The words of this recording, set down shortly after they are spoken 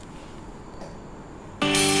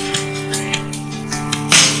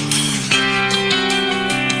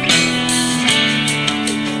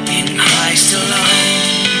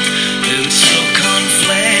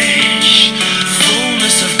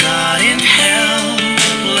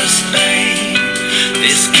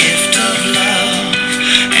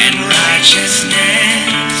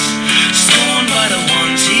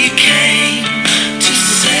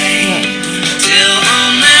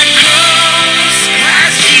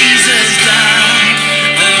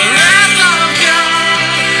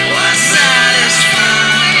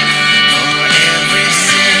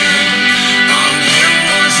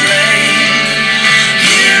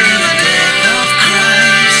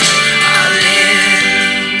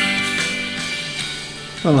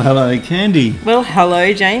Well, hello, Candy. Well,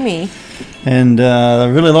 hello, Jamie. And I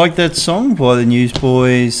really like that song by the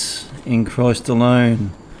Newsboys, In Christ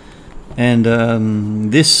Alone.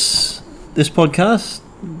 And this podcast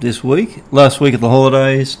this week, last week at the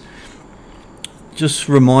holidays, just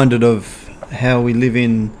reminded of how we live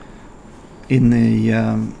in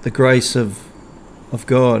the grace of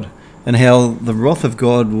God, and how the wrath of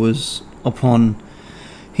God was upon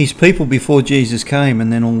His people before Jesus came,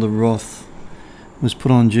 and then all the wrath was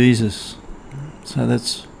put on Jesus. So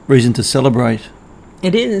that's reason to celebrate.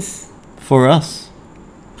 It is. For us.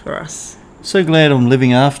 So glad I'm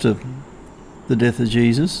living after the death of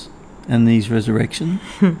Jesus and His resurrection.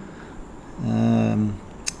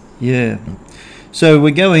 Yeah. So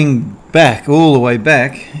we're going back, all the way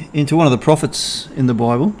back, into one of the prophets in the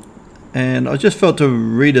Bible. And I just felt to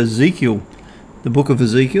read Ezekiel, the book of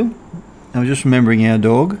Ezekiel. I was just remembering our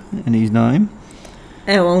dog and his name.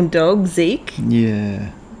 Our old dog, Zeke. Yeah.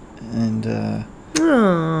 And I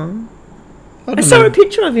saw a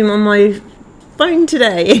picture of him on my phone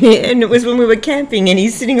today, and it was when we were camping, and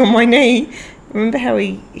he's sitting on my knee. Remember how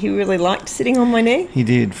he really liked sitting on my knee? He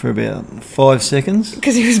did, for about 5 seconds.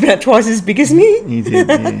 Because he was about twice as big as me. He did,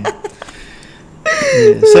 yeah.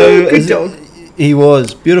 Yeah. So good dog. He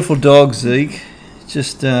was. Beautiful dog, Zeke.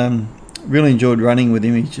 Just really enjoyed running with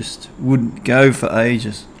him. He just would go for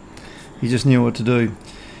ages. He just knew what to do.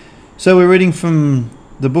 So we're reading from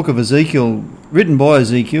the book of Ezekiel, written by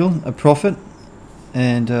Ezekiel, a prophet,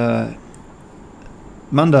 and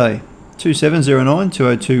Monday,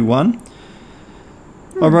 2709-2021.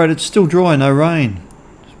 I wrote, it's still dry, no rain.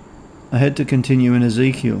 I had to continue in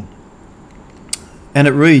Ezekiel. And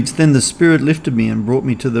it reads, Then the Spirit lifted me and brought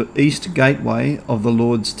me to the east gateway of the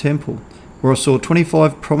Lord's temple, where I saw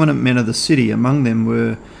 25 prominent men of the city. Among them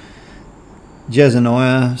were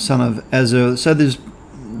Jazaniah, son of Azur. So there's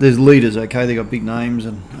leaders, okay? They got big names.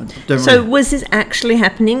 Was this actually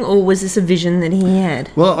happening, or was this a vision that he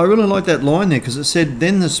had? Well, I really like that line there, because it said,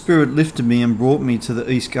 Then the Spirit lifted me and brought me to the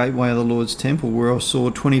east gateway of the Lord's temple, where I saw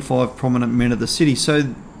 25 prominent men of the city.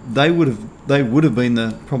 So they would have been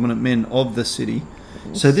the prominent men of the city.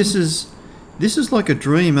 So this is like a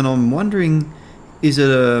dream, and I'm wondering, is it?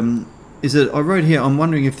 I wrote here, I'm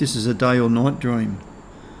wondering if this is a day or night dream.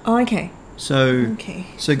 Oh, okay. So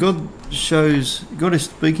God is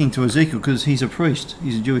speaking to Ezekiel because he's a priest.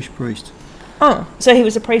 He's a Jewish priest. Oh, so he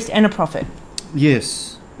was a priest and a prophet.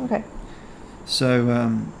 Yes. Okay.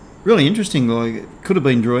 So really interesting. Like, it could have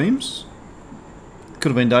been dreams, could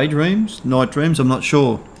have been daydreams, night dreams. I'm not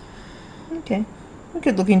sure. Okay, we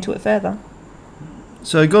could look into it further.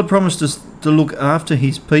 So God promised us to look after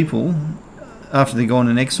His people after they're gone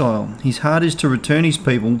in exile. His heart is to return His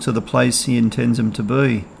people to the place He intends them to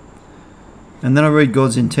be. And then I read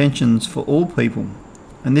God's intentions for all people.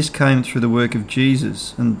 And this came through the work of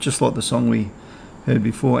Jesus, and just like the song we heard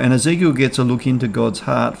before. And Ezekiel gets a look into God's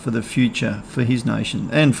heart for the future, for His nation,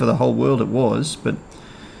 and for the whole world it was. But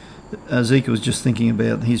Ezekiel was just thinking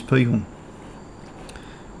about his people.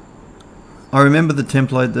 I remember the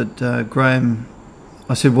template that Graham...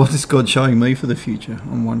 I said, what is God showing me for the future?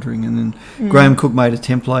 I'm wondering. And then Graham Cook made a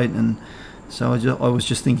template, and so I was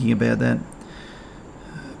just thinking about that.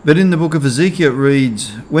 But in the book of Ezekiel it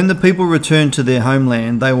reads, When the people return to their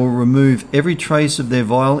homeland, they will remove every trace of their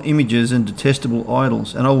vile images and detestable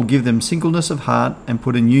idols, and I will give them singleness of heart and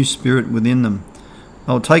put a new spirit within them.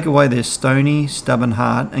 I will take away their stony, stubborn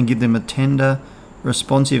heart and give them a tender,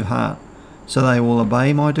 responsive heart, so they will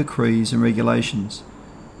obey my decrees and regulations.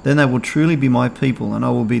 Then they will truly be my people, and I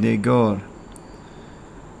will be their God.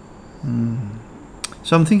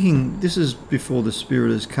 So I'm thinking this is before the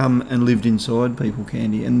Spirit has come and lived inside people,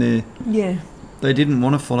 Candy, and they didn't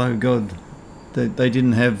want to follow God. They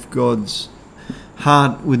didn't have God's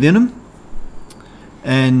heart within them,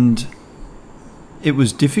 and it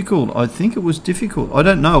was difficult. I think it was difficult. I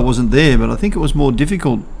don't know, I wasn't there, but I think it was more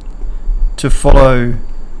difficult to follow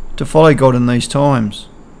God in these times.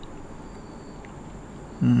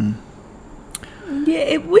 Yeah,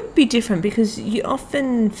 it would be different because you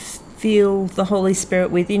often feel the Holy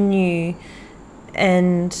Spirit within you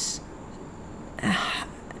and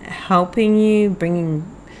helping you, bringing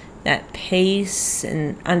that peace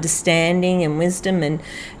and understanding and wisdom,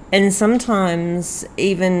 and sometimes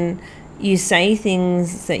even you say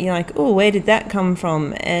things that you're like, oh, where did that come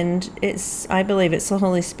from? And I believe it's the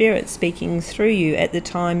Holy Spirit speaking through you at the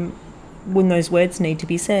time when those words need to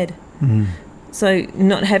be said. So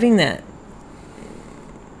not having that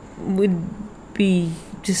would be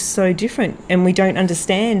just so different, and we don't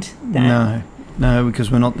understand that. No, because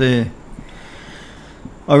we're not there.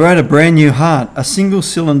 I wrote a brand new heart, a single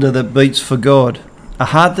cylinder that beats for God, A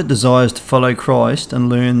heart that desires to follow Christ and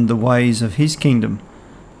learn the ways of his kingdom.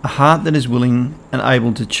 A heart that is willing and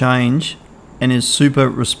able to change and is super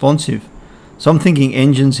responsive. So I'm thinking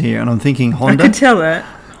engines here, and I'm thinking Honda. I could tell that.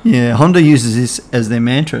 Yeah, Honda uses this as their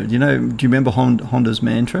mantra. Do you remember Honda's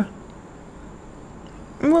mantra?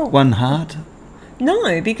 Well, One heart?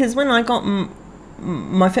 no, because when I got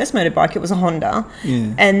my first motorbike, it was a Honda.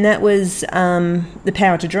 Yeah. And that was the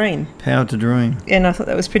Power to Dream. Power to dream. And I thought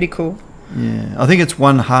that was pretty cool. Yeah. I think it's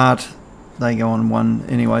one heart. They go on one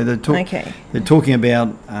anyway. Okay. They're talking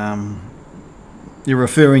about, you're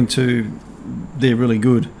referring to they're really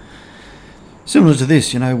good. Similar to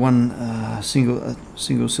this, one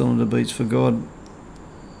single cylinder beats for God.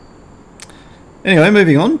 Anyway,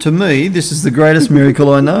 moving on. To me, this is the greatest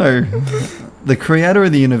miracle I know. The creator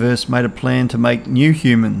of the universe made a plan to make new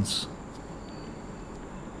humans.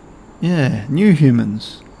 Yeah, new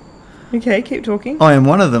humans. Okay, keep talking. I am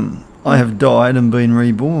one of them. I have died and been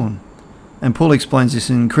reborn. And Paul explains this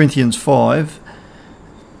in Corinthians 5,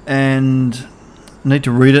 and I need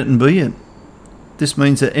to read it and be it. This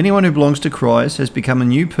means that anyone who belongs to Christ has become a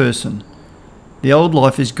new person. The old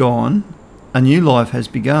life is gone, a new life has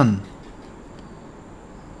begun.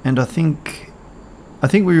 And I think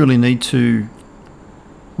we really need to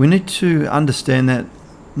understand that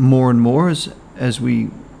more and more as we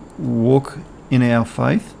walk in our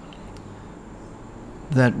faith,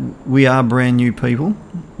 that we are brand new people.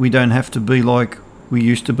 We don't have to be like we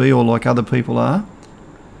used to be or like other people are.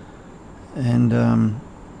 And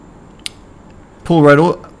Paul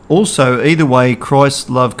wrote also, either way, Christ's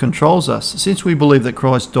love controls us. Since we believe that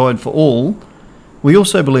Christ died for all, we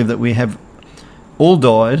also believe that we have all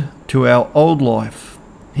died to our old life.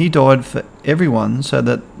 He died for everyone so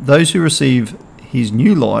that those who receive his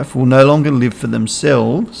new life will no longer live for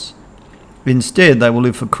themselves. Instead, they will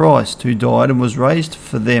live for Christ, who died and was raised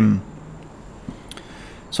for them.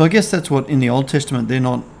 So I guess that's what in the Old Testament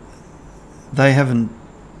they haven't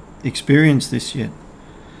experienced this yet.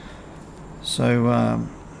 So,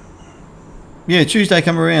 Tuesday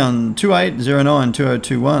come around,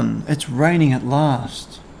 2809-2021. It's raining at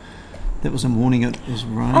last. That was a morning it was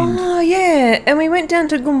rained. Oh, yeah. And we went down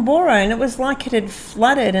to Gumboro, and it was like it had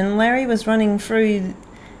flooded, and Larry was running through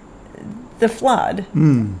the flood.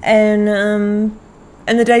 And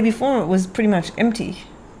the day before it was pretty much empty.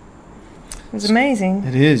 It was amazing.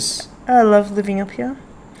 It is. I love living up here.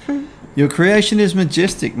 Your creation is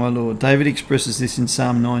majestic, my Lord. David expresses this in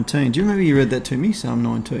Psalm 19. Do you remember you read that to me, Psalm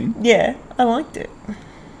 19? Yeah, I liked it.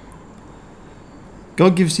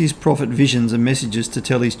 God gives his prophet visions and messages to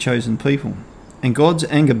tell his chosen people, and God's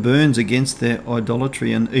anger burns against their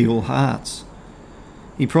idolatry and evil hearts.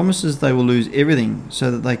 He promises they will lose everything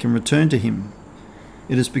so that they can return to him.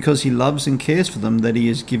 It is because he loves and cares for them that he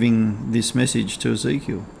is giving this message to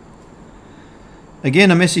Ezekiel.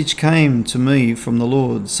 Again, a message came to me from the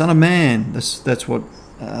Lord. Son of man, that's what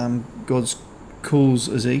God calls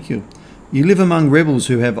Ezekiel. You live among rebels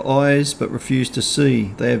who have eyes but refuse to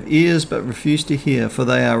see. They have ears but refuse to hear, for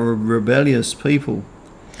they are a rebellious people.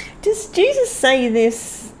 Does Jesus say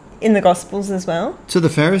this in the Gospels as well? To the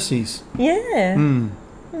Pharisees. Yeah.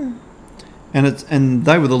 And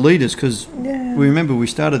they were the leaders, because we remember we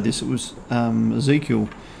started this. It was Ezekiel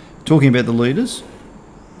talking about the leaders.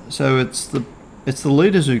 So it's the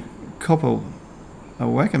leaders who cop a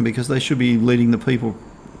whacking, because they should be leading the people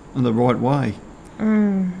in the right way.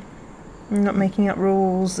 Not making up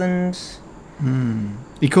rules and...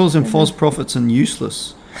 He calls them false prophets and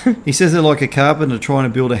useless. He says they're like a carpenter trying to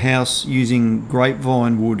build a house using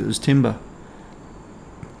grapevine wood as timber.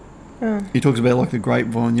 He talks about like the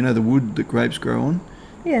grapevine, the wood that grapes grow on.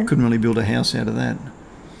 Yeah. Couldn't really build a house out of that.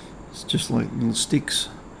 It's just like little sticks.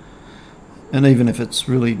 And even if it's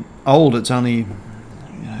really old, it's only,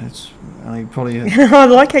 it's only probably... I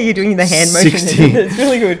like how you're doing the hand motion. 60. It's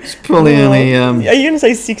really good. It's probably only... are you going to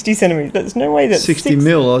say 60 centimetres? There's no way that's 60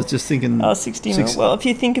 mil, I was just thinking... Oh, 60 mil. Well, if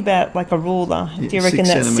you think about like a ruler, do you reckon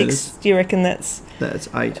that's 6? Do you reckon that's... That's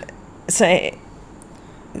 8. So...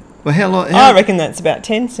 Well, how long... I reckon that's about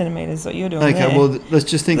 10 centimetres, what you're doing there. Okay, well, let's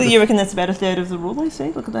just think... You reckon that's about a third of the ruler,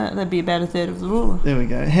 see? Look at that. That'd be about a third of the ruler. There we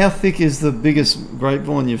go. How thick is the biggest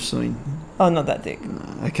grapevine you've seen? Oh, not that thick.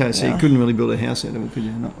 No. Okay, so you couldn't really build a house out of it, could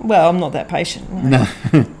you? Not. Well, I'm not that patient. No.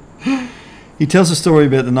 He tells a story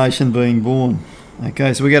about the nation being born.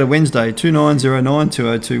 Okay, so we go to Wednesday,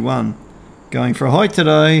 2909-2021. Going for a hike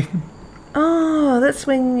today. Oh, that's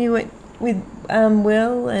when you went with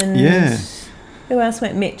Will and... Yeah. Who else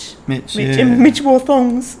went? Mitch. Yeah. And Mitch wore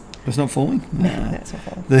thongs. It's not falling? No, that's not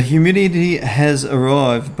falling. The humidity has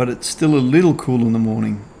arrived, but it's still a little cool in the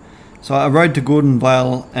morning. So I rode to Gordon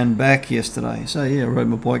Vale and back yesterday. So yeah, I rode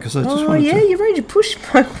my bike because I just wanted to. You rode your push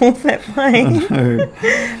bike all that way. I know.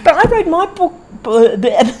 But I rode my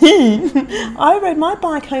I rode my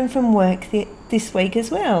bike home from work this week as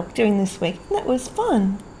well, during this week. And that was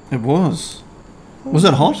fun. It was. Was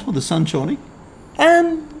it hot or the sun shining?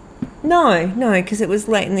 No, because it was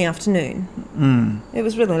late in the afternoon. It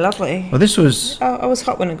was really lovely. Well, this was... I was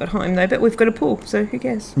hot when I got home, though, but we've got a pool, so who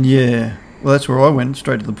cares? Yeah. Well, that's where I went,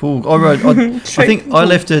 straight to the pool. I think I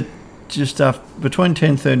left it just between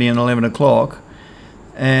 10:30 and 11 o'clock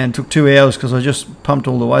and took 2 hours because I just pumped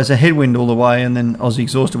all the way. It's a headwind all the way, and then I was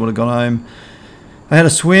exhausted when I got home. I had a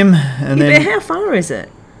swim, and then... But how far is it?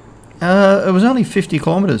 It was only 50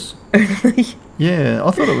 kilometres. Yeah, I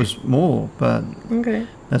thought it was more, but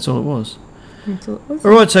that's all it was.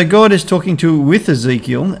 All right, so God is talking with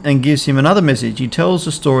Ezekiel and gives him another message. He tells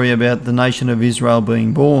a story about the nation of Israel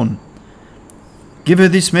being born. Give her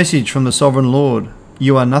this message from the sovereign Lord.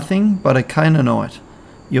 You are nothing but a Canaanite.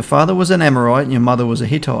 Your father was an Amorite and your mother was a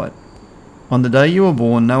Hittite. On the day you were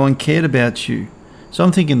born, no one cared about you. So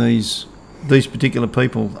I'm thinking these particular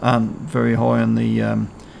people aren't very high on the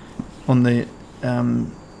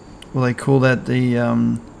well, they call that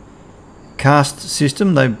the caste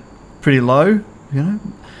system. They're pretty low, you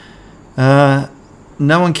know.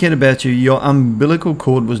 No one cared about you. Your umbilical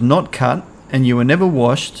cord was not cut, and you were never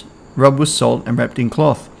washed, rubbed with salt, and wrapped in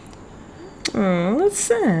cloth. Oh, that's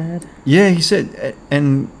sad. Yeah, he said,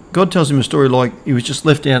 and God tells him a story like he was just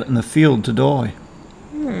left out in the field to die.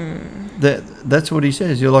 That's what he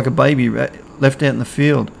says. You're like a baby left out in the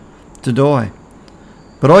field to die.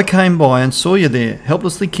 But I came by and saw you there,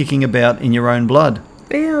 helplessly kicking about in your own blood.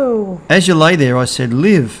 Ew. As you lay there, I said,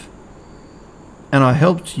 live. And I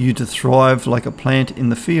helped you to thrive like a plant in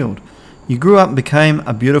the field. You grew up and became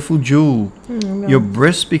a beautiful jewel. Your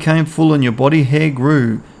breasts became full and your body hair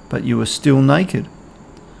grew, but you were still naked.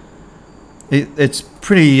 It's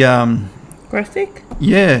pretty... graphic?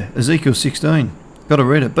 Yeah, Ezekiel 16. Got to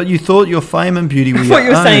read it. But you thought your fame and beauty were your own. I thought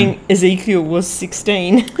you were saying Ezekiel was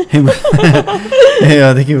 16.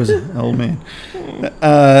 Yeah, I think he was an old man.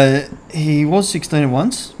 He was 16 at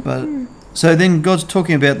once, but... So then God's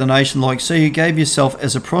talking about the nation like, so you gave yourself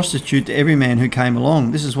as a prostitute to every man who came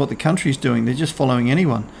along. This is what the country's doing. They're just following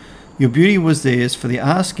anyone. Your beauty was theirs for the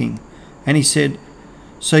asking. And he said,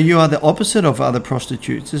 so you are the opposite of other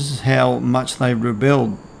prostitutes. This is how much they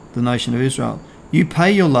rebelled, the nation of Israel. You pay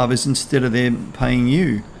your lovers instead of them paying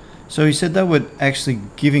you. So he said they were actually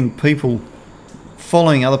giving people,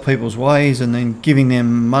 following other people's ways and then giving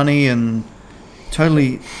them money and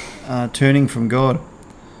totally turning from God.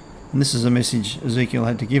 And this is a message Ezekiel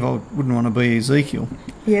had to give. I wouldn't want to be Ezekiel.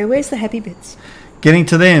 Yeah, where's the happy bits? Getting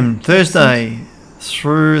to them. Thursday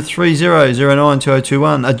through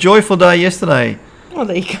 30092021. A joyful day yesterday. Oh,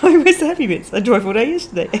 there you go. Where's the happy bits? A joyful day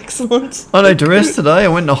yesterday. Excellent. I need to rest today. I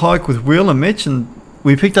went on a hike with Will and Mitch and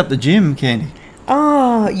we picked up the gym, Candy.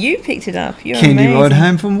 Oh, you picked it up. You're Candy amazing. rode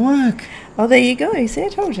home from work. Oh, there you go. See, I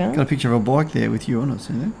told you. Got a picture of a bike there with you on it,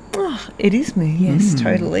 see that? Oh, it is me. Yes,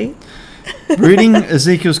 totally. Reading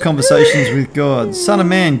Ezekiel's conversations with God. Son of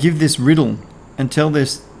man, give this riddle and tell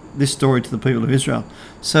this story to the people of Israel.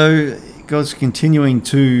 So God's continuing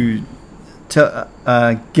to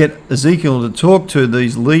get Ezekiel to talk to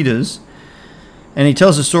these leaders, and he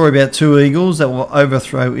tells a story about two eagles that will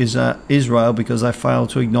overthrow Israel because they fail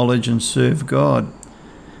to acknowledge and serve God.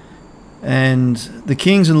 And the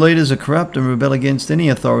kings and leaders are corrupt and rebel against any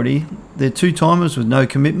authority. They're two-timers with no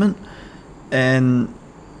commitment, and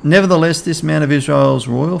nevertheless, this man of Israel's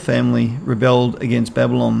royal family rebelled against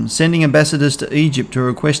Babylon, sending ambassadors to Egypt to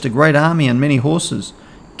request a great army and many horses.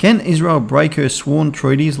 Can Israel break her sworn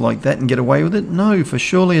treaties like that and get away with it? No, for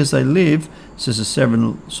surely as they live, says the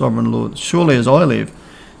sovereign Lord, surely as I live,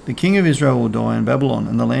 the king of Israel will die in Babylon,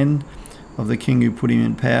 and the land of the king who put him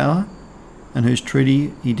in power, and whose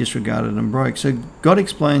treaty he disregarded and broke. So God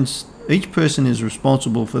explains each person is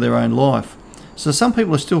responsible for their own life. So some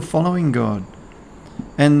people are still following God.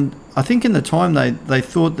 And I think in the time they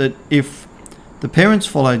thought that if the parents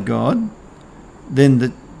followed God, then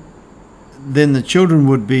the children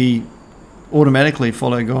would be automatically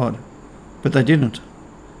follow God. But they didn't.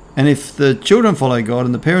 And if the children follow God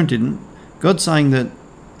and the parent didn't, God's saying that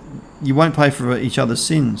you won't pay for each other's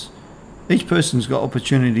sins. Each person's got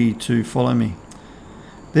opportunity to follow me.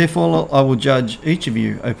 Therefore I will judge each of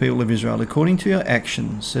you, O people of Israel, according to your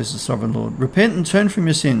actions, says the sovereign Lord. Repent and turn from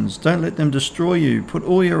your sins. Don't let them destroy you. Put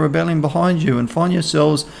all your rebellion behind you and find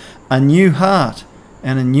yourselves a new heart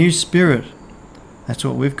and a new spirit. That's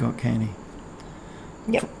what we've got, Candy.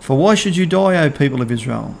 Yep. For why should you die, O people of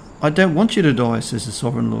Israel? I don't want you to die, says the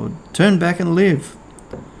sovereign Lord. Turn back and live.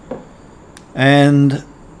 And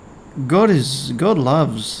God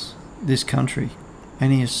loves this country,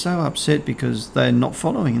 and He is so upset because they're not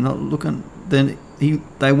following, not looking. Then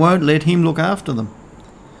they won't let Him look after them.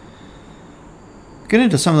 Get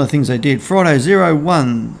into some of the things they did. Friday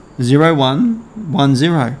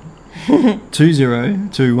 01/01/10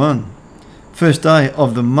 2021, first day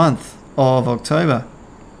of the month of October.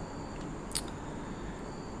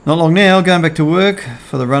 Not long now, going back to work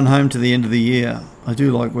for the run home to the end of the year. I do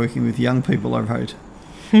like working with young people, I wrote.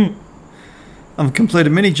 I've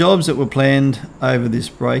completed many jobs that were planned over this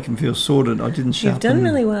break and feel sorted. I didn't sharpen... You've done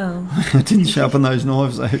really well. I didn't sharpen those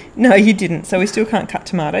knives, though. No, you didn't, so we still can't cut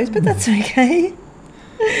tomatoes, but that's okay.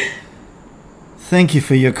 Thank you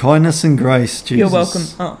for your kindness and grace, Jesus. You're welcome.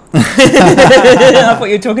 Oh. I thought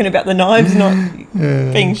you were talking about the knives not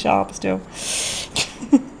being sharp still.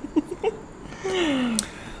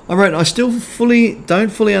 I wrote, I still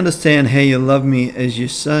don't fully understand how you love me as you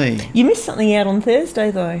say. You missed something out on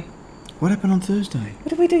Thursday, though. What happened on Thursday? What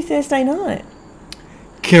did we do Thursday night?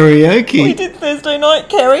 Karaoke. We did Thursday night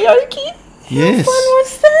karaoke. Yes. How fun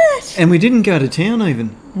was that? And we didn't go to town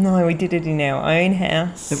even. No, we did it in our own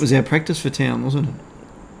house. That was our practice for town, wasn't it?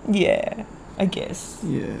 Yeah, I guess.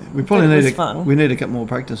 Yeah, we probably need a couple more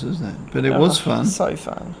practices then, but it was fun. So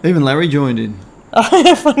fun. Even Larry joined in.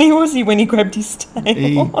 How funny was he when he grabbed his tail?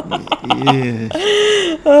 Yeah.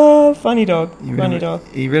 Oh, funny dog. Funny dog.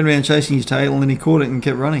 He ran around chasing his tail and then he caught it and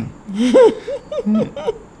kept running.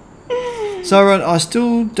 So I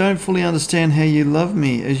still don't fully understand how you love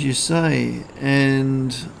me, as you say,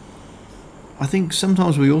 and I think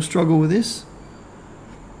sometimes we all struggle with this,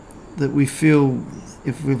 that we feel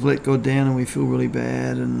if we've let God down and we feel really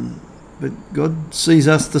bad, but God sees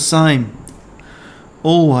us the same,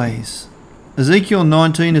 always. Ezekiel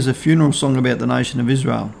 19 is a funeral song about the nation of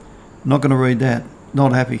Israel. Not going to read that.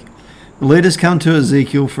 Not happy. The leaders come to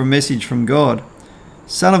Ezekiel for a message from God.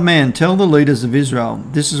 Son of man, tell the leaders of Israel,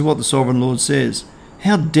 this is what the sovereign Lord says.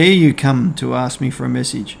 How dare you come to ask me for a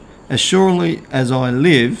message? As surely as I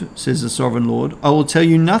live, says the sovereign Lord, I will tell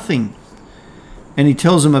you nothing. And he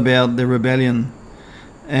tells them about their rebellion.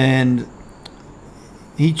 And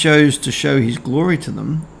he chose to show his glory to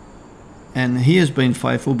them. And he has been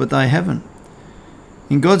faithful, but they haven't.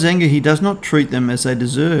 In God's anger, he does not treat them as they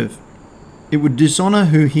deserve. It would dishonour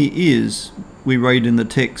who he is, we read in the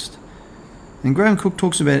text. And Graham Cook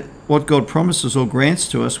talks about what God promises or grants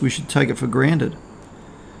to us, we should take it for granted.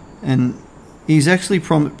 And he's actually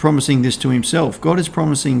promising this to himself. God is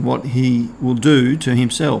promising what he will do to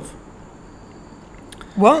himself.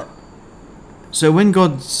 What? So when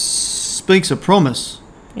God speaks a promise,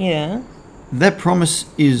 yeah, that promise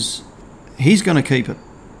is, he's going to keep it.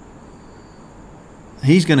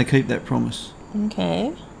 He's going to keep that promise.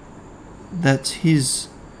 Okay. That's his,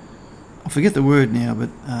 I forget the word now, but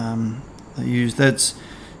they use that's,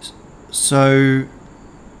 so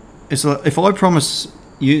it's like if I promise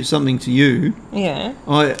you something to you, yeah,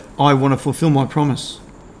 I want to fulfill my promise.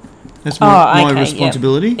 That's my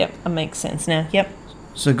responsibility. Yep, that makes sense now. Yep.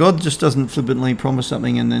 So God just doesn't flippantly promise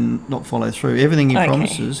something and then not follow through. Everything he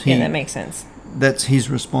promises, that makes sense. That's his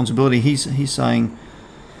responsibility. He's saying,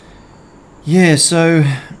 yeah, so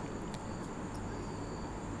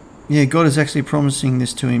yeah, God is actually promising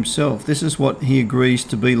this to himself. This is what he agrees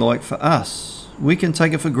to be like for us. We can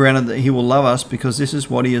take it for granted that he will love us because this is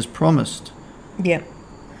what he has promised. Yep.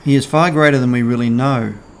 He is far greater than we really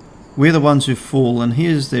know. We're the ones who fall, and he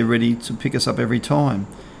is there ready to pick us up every time.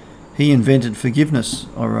 He invented forgiveness,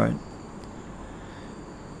 I wrote.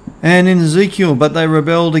 And in Ezekiel, but they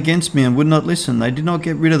rebelled against me and would not listen. They did not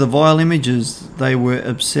get rid of the vile images they were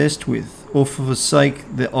obsessed with, or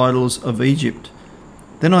forsake the idols of Egypt.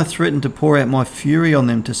 Then I threatened to pour out my fury on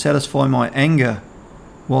them to satisfy my anger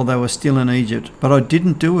while they were still in Egypt. But I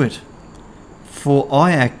didn't do it, for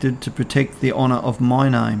I acted to protect the honour of my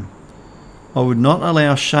name. I would not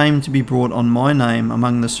allow shame to be brought on my name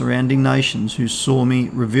among the surrounding nations who saw me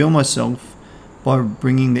reveal myself by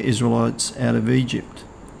bringing the Israelites out of Egypt.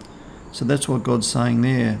 So that's what God's saying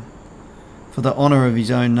there. For the honour of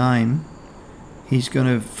his own name, he's going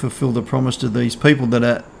to fulfill the promise to these people that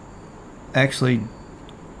are actually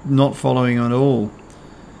not following at all.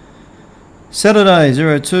 Saturday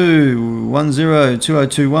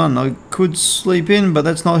 02/10/2021. I could sleep in, but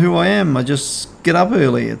that's not who I am. I just get up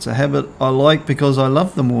early. It's a habit I like because I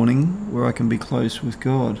love the morning where I can be close with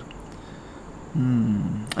God.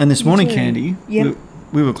 And this morning, Candy, yep,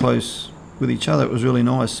 we were close with each other. It was really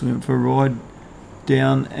nice. We went for a ride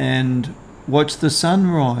down and watched the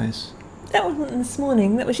sunrise. That wasn't this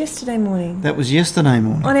morning. That was yesterday morning. That was yesterday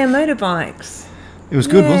morning. On our motorbikes. It was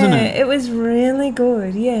good, wasn't it? It was really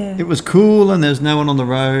good, yeah. It was cool, and there was no one on the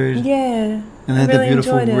road. Yeah. And they had the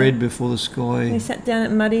beautiful red before the sky. We sat down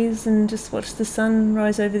at Muddy's and just watched the sun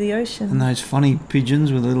rise over the ocean. And those funny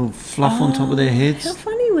pigeons with a little fluff on top of their heads. How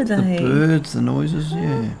funny were they? The birds, the noises,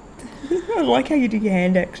 yeah. I like how you do your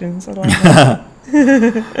hand actions. I like that.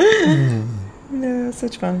 No,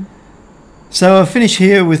 such fun. So I finish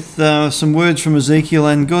here with some words from Ezekiel.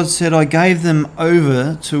 And God said, I gave them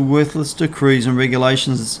over to worthless decrees and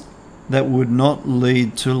regulations that would not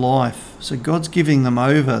lead to life. So God's giving them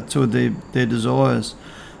over to their desires.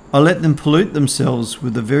 I let them pollute themselves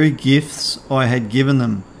with the very gifts I had given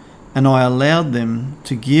them, and I allowed them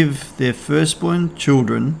to give their firstborn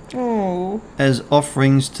children as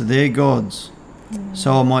offerings to their gods,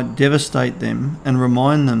 so I might devastate them and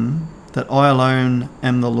remind them that I alone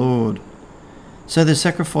am the Lord. So they're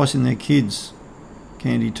sacrificing their kids,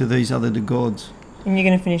 Candy, to these other gods. And you're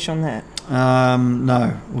going to finish on that?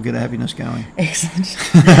 No, we'll get the happiness going. Excellent.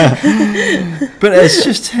 But it's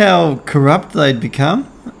just how corrupt they'd become,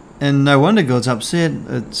 and no wonder God's upset.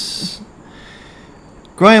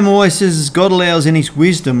 Graham always says God allows in his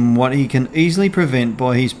wisdom what he can easily prevent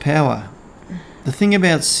by his power. The thing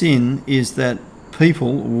about sin is that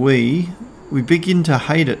people, we begin to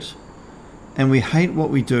hate it, and we hate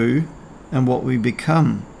what we do and what we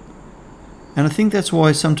become. And I think that's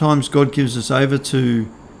why sometimes God gives us over to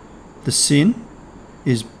the sin,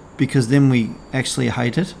 is because then we actually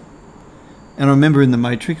hate it. And I remember in The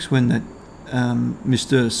Matrix when that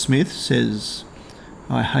Mr. Smith says,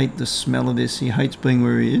 I hate the smell of this. He hates being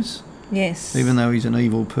where he is. Yes. Even though he's an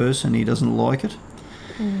evil person, he doesn't like it.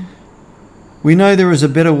 We know there is a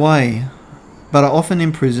better way, but are often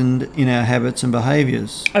imprisoned in our habits and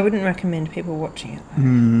behaviours. I wouldn't recommend people watching it.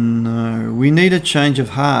 No. We need a change of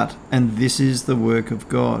heart, and this is the work of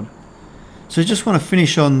God. So I just want to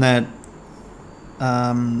finish on that,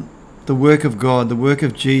 the work of God, the work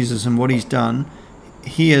of Jesus and what he's done.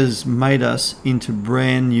 He has made us into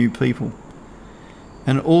brand new people.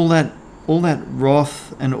 And all that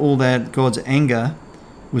wrath and all that God's anger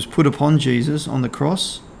was put upon Jesus on the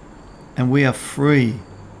cross, and we are free.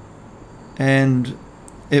 And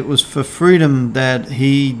it was for freedom that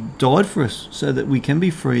he died for us, so that we can be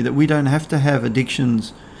free, that we don't have to have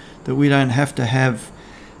addictions, that we don't have to have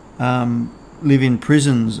live in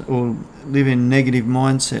prisons or live in negative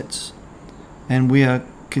mindsets. And we are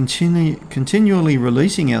continually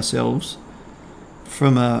releasing ourselves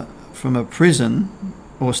from a prison,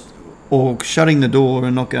 or shutting the door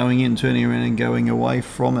and not going in, turning around and going away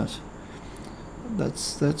from it.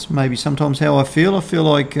 That's maybe sometimes how I feel. I feel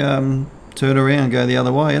like turn around, go the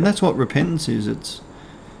other way. And that's what repentance is. It's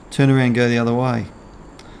turn around, go the other way.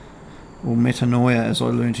 Or metanoia, as I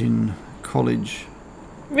learnt in college.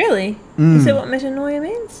 Really? Is that what metanoia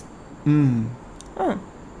means? Oh,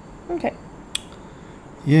 okay.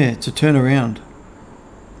 Yeah, to turn around.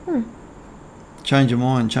 Change your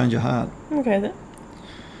mind, change your heart. Okay then.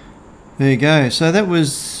 There you go. So that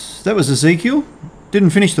was Ezekiel.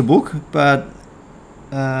 Didn't finish the book, but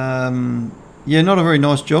not a very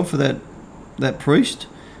nice job for that priest,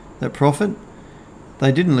 that prophet.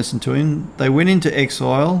 They didn't listen to him. They went into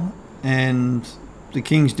exile, and the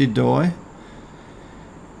kings did die.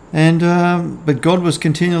 And but God was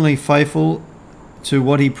continually faithful to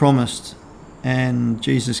what he promised, and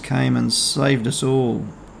Jesus came and saved us all,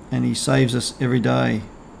 and he saves us every day.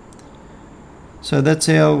 So that's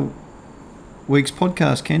our week's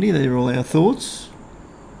podcast, Candy. They're all our thoughts.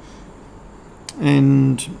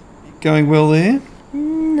 And going well there?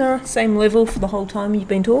 No, same level for the whole time you've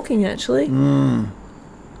been talking, actually.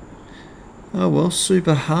 Oh well,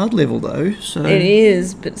 super hard level though. So it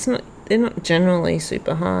is, but it's not. They're not generally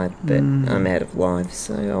super hard, but I'm out of life,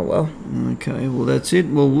 so oh well. Okay, well that's it.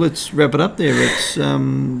 Well, let's wrap it up there. It's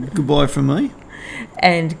goodbye from me.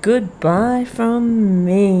 And goodbye from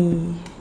me.